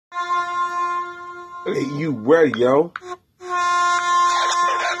Hey, you ready, yo?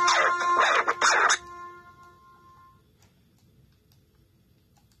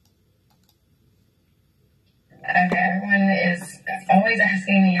 Everyone is always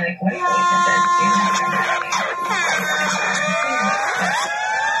asking me, like, what are your weaknesses? Do you have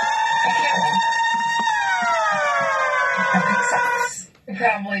You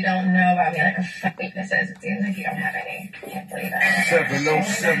probably don't know about me, like, a fuck weaknesses. It seems like you don't have any. I can't believe that.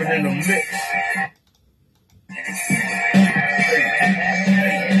 707 in the mix.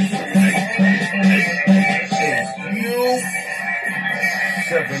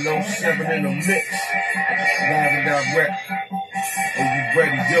 707 in the mix. Live and direct. Are you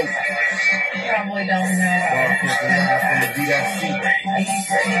ready, yo? You probably don't know about from the DIC. I used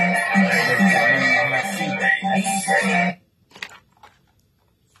to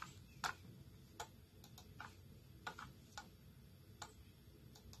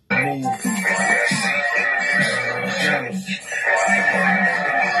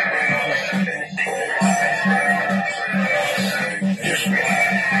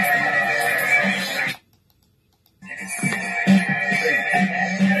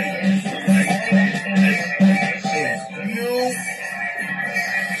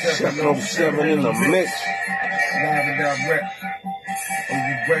Seven in the mix. Live and direct. Are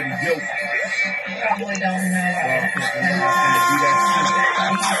you ready, yo? Probably don't know.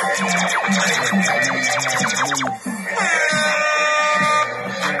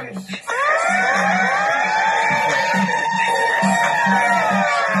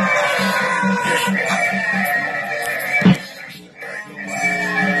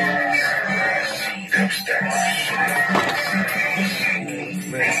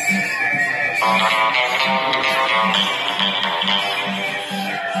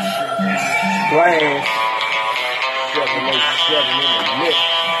 Playing 707 in the mix.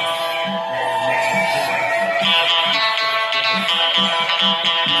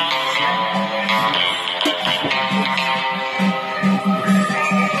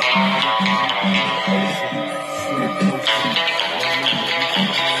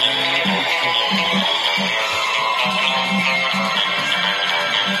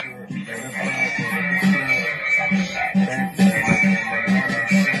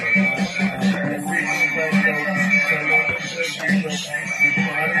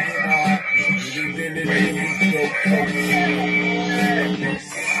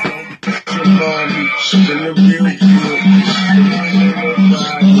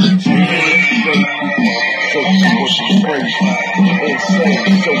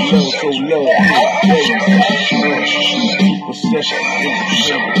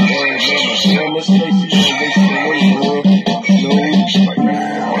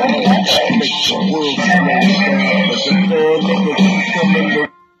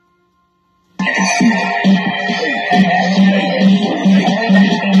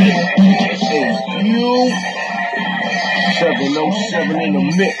 In the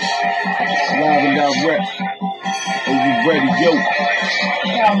mix, live and direct. Are you ready, yo?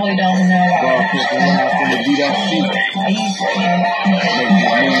 Probably don't know. From the DIC. I used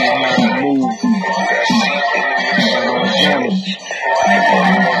to move.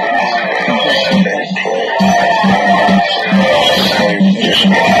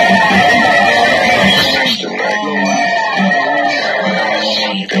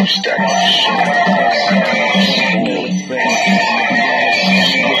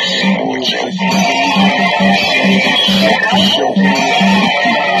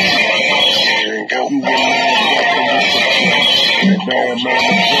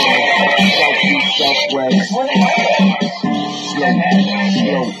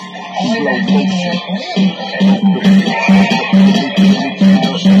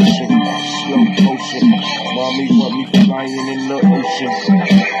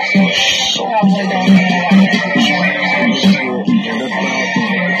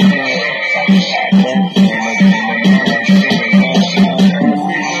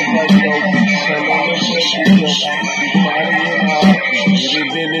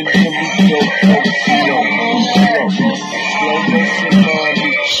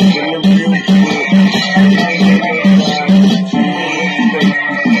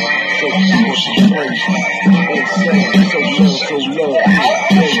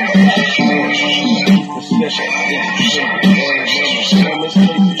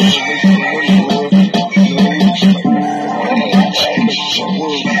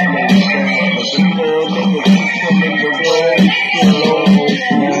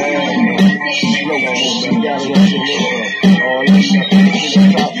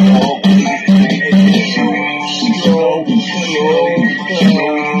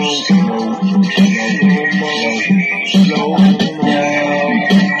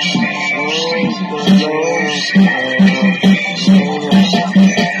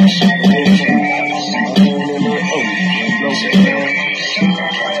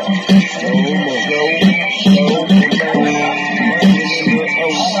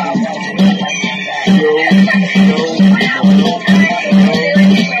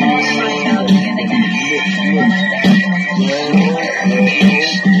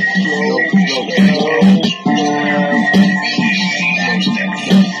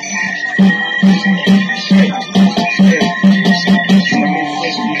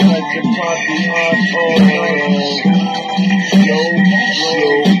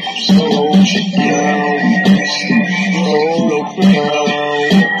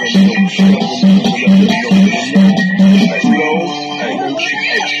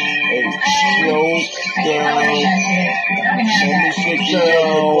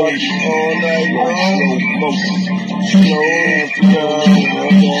 all night long. Slow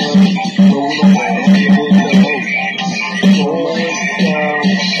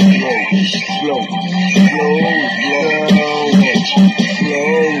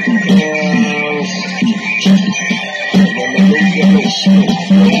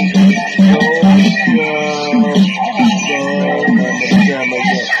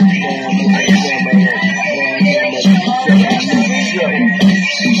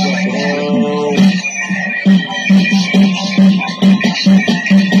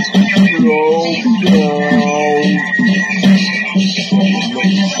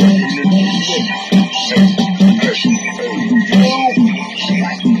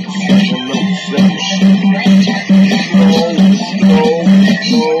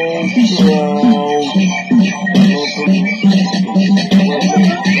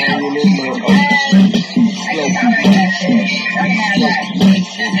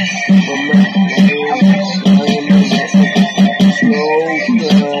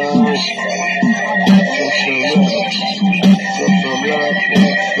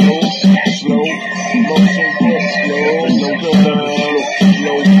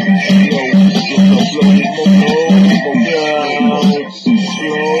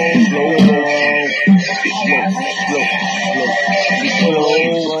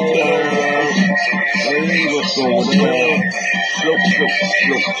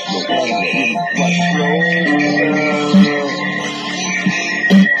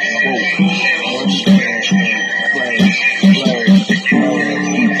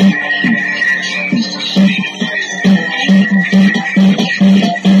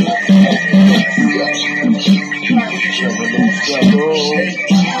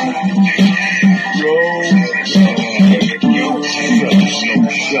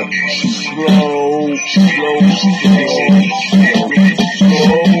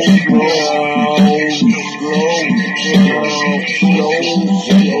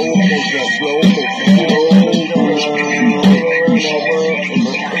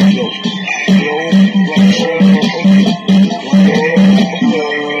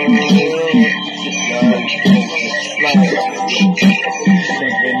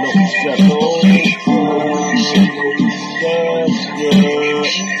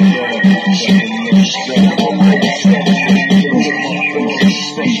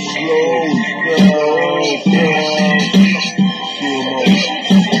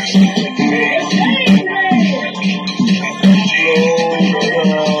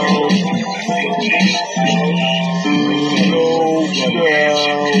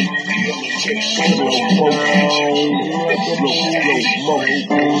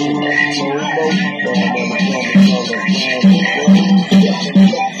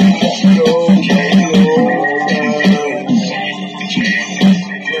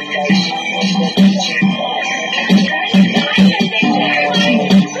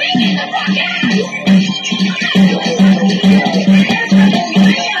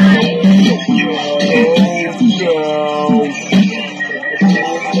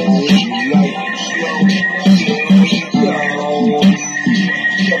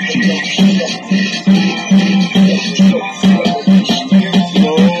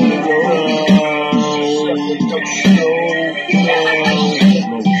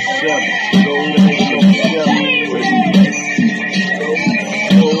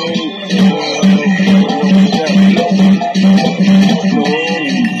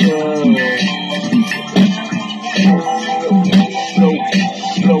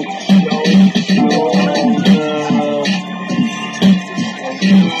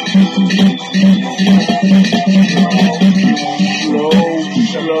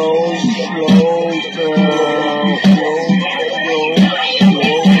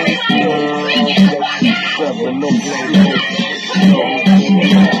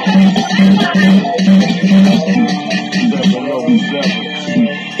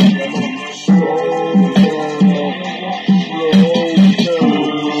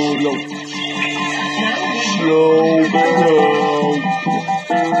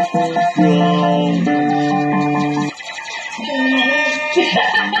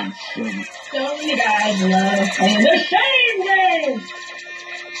Don't you guys love playing the shame game?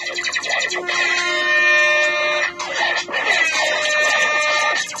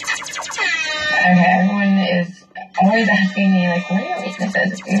 Okay, everyone is always asking me, like, what are your weaknesses?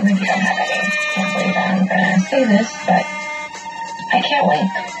 It seems like you don't have any. I can't believe I'm gonna say this, but I can't wait.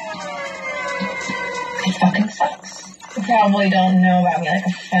 It fucking sucks. You probably don't know about me, like a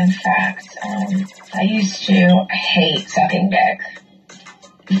fun fact. I used to hate sucking dick.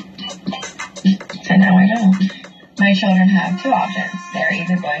 And now I don't. My children have two options. They're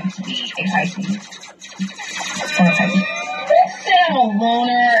either going to be a Pisces or a Pisces. Let's say I'm a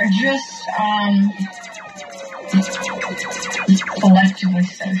loner, just collectively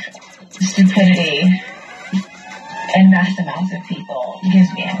social. Stupidity